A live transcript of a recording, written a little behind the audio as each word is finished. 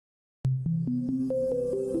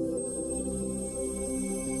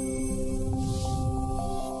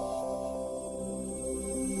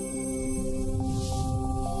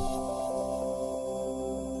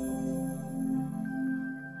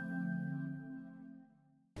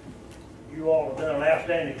You all have done an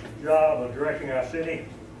outstanding job of directing our city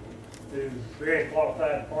through very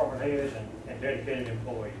qualified department heads and dedicated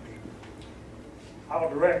employees. I will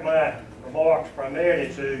direct my remarks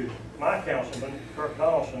primarily to my councilman, Kirk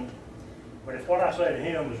Donaldson, but if what I say to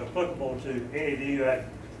him is applicable to any of you, I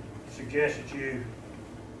suggest that you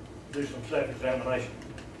do some self-examination.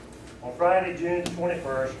 On Friday, June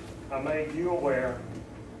 21st, I made you aware,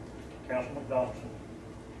 Councilman Donaldson,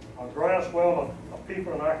 of a groundswell of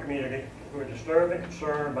people in our community who are disturbed and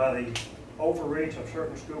concerned by the overreach of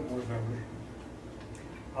certain school board members.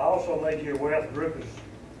 I also made you aware the group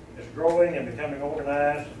is growing and becoming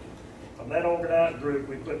organized. From that organized group,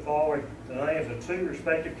 we put forward the names of two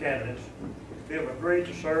respective candidates who have agreed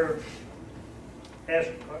to serve as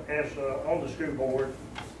on the school board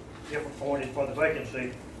if appointed for the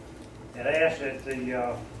vacancy, and ask that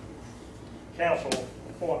the council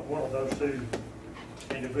appoint one of those two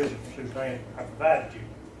individuals whose names I provided you.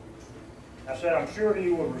 I said I'm sure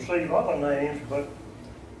you will receive other names, but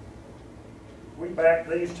we backed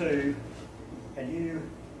these two, and you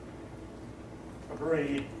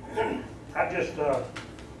agreed.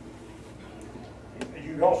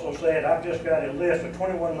 You also said, I've just got a list of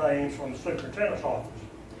 21 names from the superintendent's office,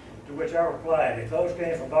 to which I replied, if those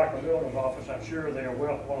came from Dr. Milton's office, I'm sure they are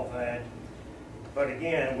well qualified. But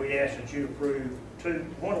again, we ask that you approve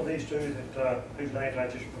one of these two whose names I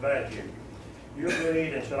just provided you. You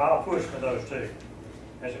agreed and said, I'll push for those two.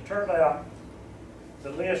 As it turned out,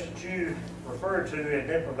 the list that you referred to had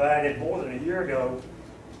been provided more than a year ago.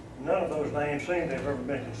 None of those names seem to have ever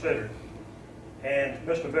been considered. And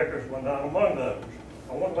Mr. Vickers was not among those.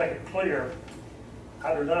 I want to make it clear,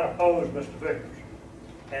 I do not oppose Mr. Vickers,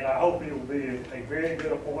 and I hope he will be a very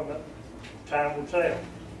good appointment. Time will tell.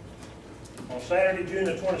 On Saturday, June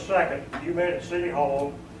the 22nd, you met at City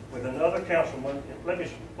Hall with another councilman. Let me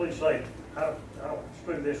please say, I don't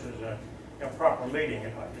screw this as an improper meeting.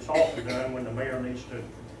 It's often done when the mayor needs to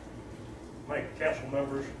make council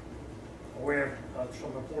members aware of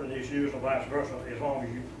some important issues or vice versa, as long as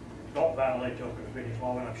you don't violate the open meetings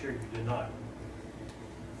law, and I'm sure you did not.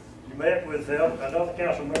 You met with another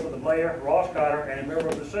council member, the mayor, Ross Cotter, and a member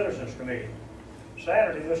of the Citizens Committee.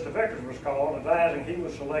 Saturday, Mr. Vickers was called, advising he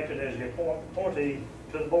was selected as the appointee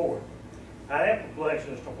to the board. I am perplexed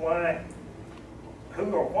as to why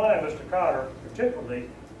Mr. Cotter, particularly,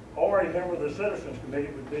 or a member of the Citizens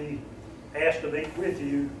Committee, would be asked to meet with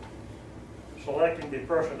you, selecting the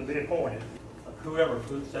person to be appointed. Whoever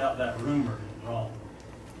puts out that rumor is wrong.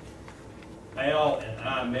 Al and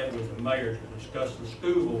I met with the mayor to discuss the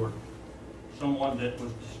school board, someone that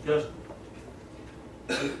was discussed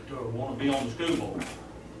to want to be on the school board.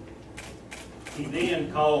 He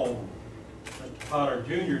then called Mr. Potter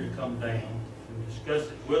Jr. to come down and discuss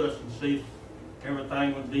it with us and see if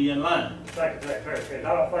everything would be in line. Thank you for that clarification.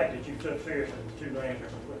 I don't think that you took seriously the two names.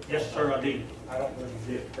 Yes, sir, I did. I don't believe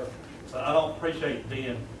you did. Perfect. I don't appreciate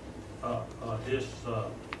being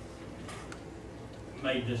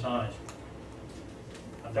made dishonest.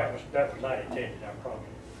 That was not intended, I promise.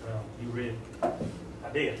 Well, you read. I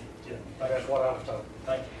did. Yeah. That's what I was told.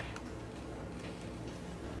 Thank you.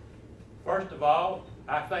 First of all,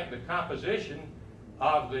 I think the composition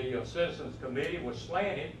of the Citizens Committee was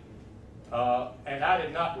slanted, and I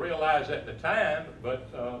did not realize at the time, but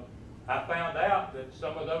I found out that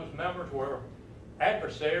some of those members were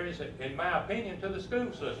adversaries, in my opinion, to the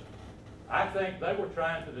school system. I think they were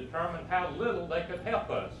trying to determine how little they could help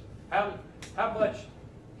us. How much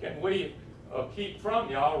can we keep from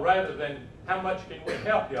y'all rather than how much can we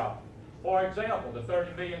help y'all? For example, the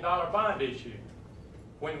 $30 million bond issue.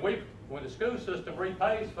 When the school system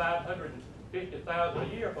repays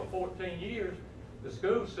 $550,000 a year for 14 years, the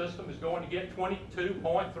school system is going to get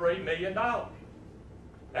 $22.3 million.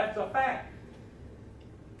 That's a fact.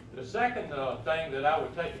 The second thing that I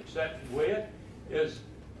would take exception with is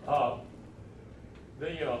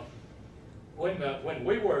when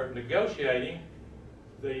we were negotiating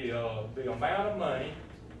the amount of money,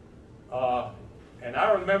 and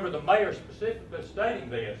I remember the mayor specifically stating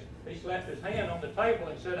this. He slapped his hand on the table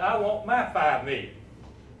and said, I want my $5 million.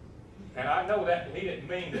 And I know that he didn't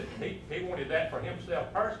mean that he wanted that for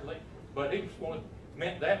himself personally, but he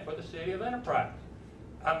meant that for the city of Enterprise.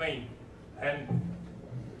 I mean, and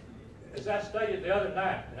as I stated the other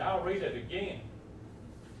night, and I'll read it again,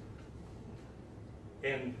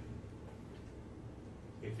 and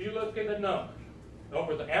if you look at the numbers,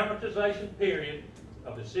 over the amortization period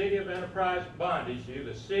of the City of Enterprise bond issue,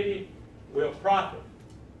 the city will profit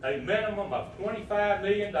a minimum of $25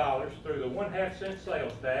 million through the 1/2 cent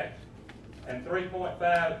sales tax and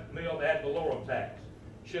 $3.5 million ad valorem tax.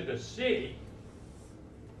 Should the city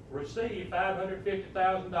receive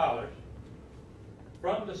 $550,000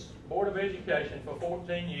 from the Board of Education for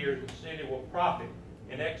 14 years, the city will profit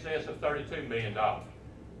in excess of $32 million.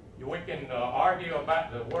 We can argue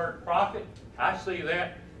about the word profit. I see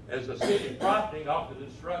that as the city profiting off the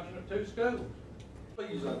destruction of 2 schools.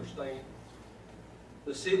 Please understand,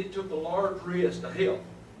 the city took a large risk to help.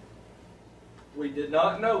 We did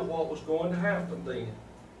not know what was going to happen then.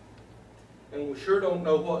 And we sure don't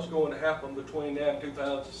know what's going to happen between now and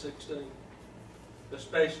 2016,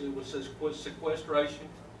 especially with sequestration,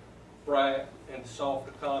 BRAC, and the soft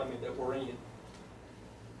economy that we're in.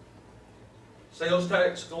 Sales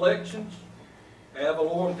tax collections, ad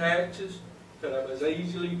valorem taxes could have as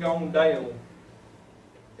easily gone down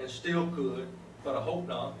and still could, but I hope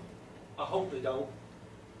not. I hope they don't.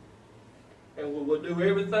 And we will do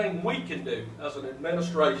everything we can do as an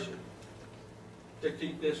administration to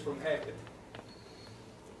keep this from happening.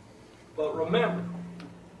 But remember,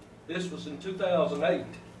 this was in 2008,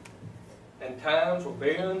 and times were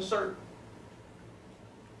very uncertain.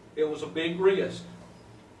 It was a big risk,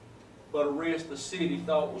 but a risk the city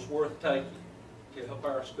thought was worth taking to help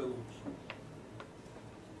our schools.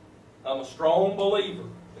 I'm a strong believer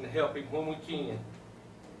in helping when we can.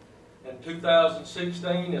 In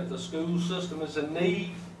 2016, if the school system is in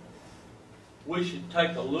need, we should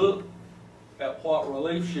take a look at what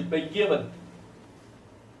relief should be given.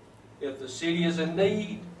 If the city is in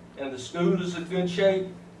need and the school is in good shape,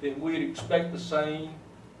 then we'd expect the same.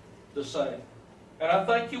 And I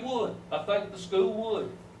think you would. I think the school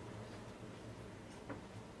would.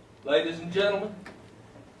 Ladies and gentlemen,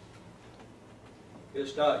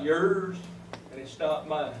 it's not yours and it's not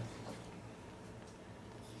mine.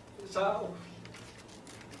 It's ours.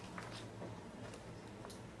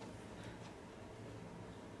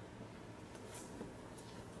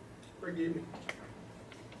 Forgive me.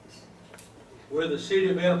 We're the city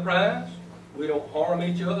of Enterprise. We don't harm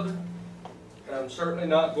each other. And I'm certainly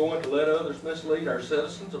not going to let others mislead our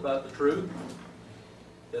citizens about the truth.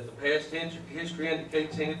 That the past history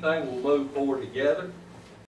indicates anything, we'll move forward together.